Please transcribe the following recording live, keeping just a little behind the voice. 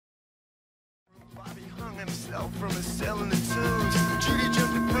himself from a cell in the tubes. Judy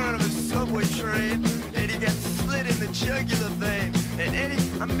jumped in front of a subway train. Eddie got split in the jugular vein. And Eddie,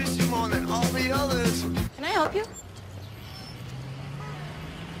 I miss you more than all the others. Can I help you?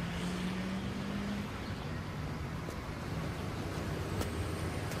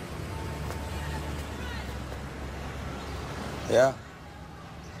 Yeah.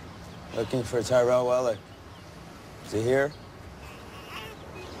 Looking for Tyrell Wellick. Is he here?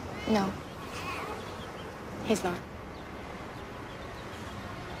 No. He's not.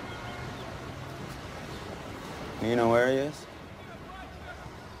 You know where he is?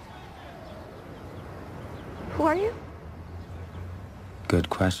 Who are you? Good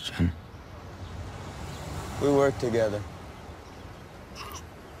question. We work together.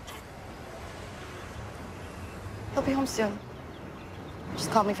 He'll be home soon.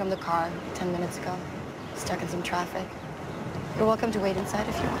 Just called me from the car 10 minutes ago. Stuck in some traffic. You're welcome to wait inside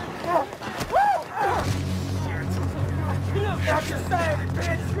if you want.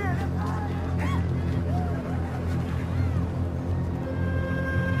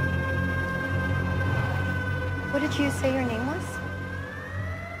 What did you say your name was?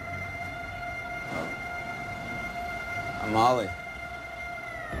 I'm Ollie.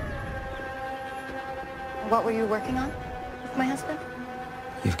 What were you working on with my husband?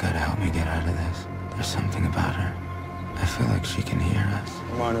 You've got to help me get out of this. There's something about her. I feel like she can hear us.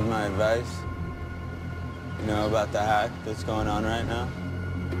 You wanted my advice? You know about the hack that's going on right now?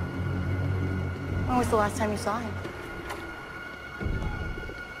 When was the last time you saw him?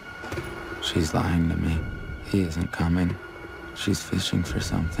 She's lying to me. He isn't coming. She's fishing for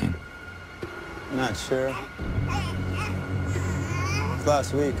something. I'm not sure. It's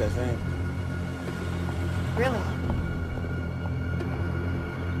last week, I think. Really?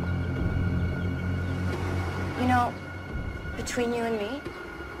 You know, between you and me,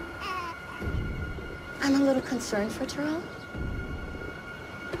 I'm a little concerned for Tyrell.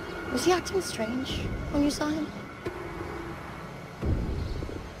 Was he acting strange when you saw him?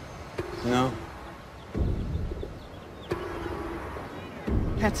 No.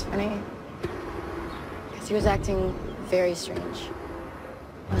 That's funny. Because he was acting very strange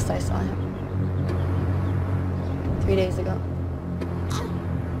last I saw him. 3 days ago.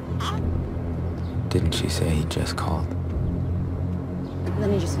 Didn't she say he just called? And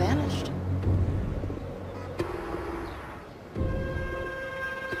then he just vanished.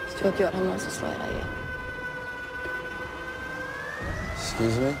 Stuck out homeless och slår dig.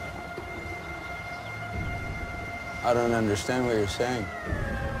 Excuse me? I don't understand what you're saying.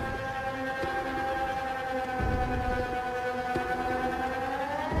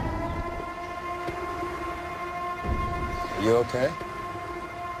 You okay?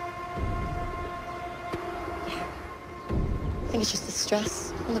 I think it's just the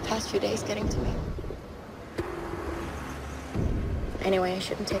stress from the past few days getting to me. Anyway, I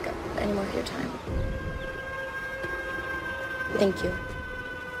shouldn't take up any more of your time. Thank you.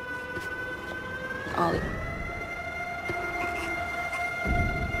 Ollie.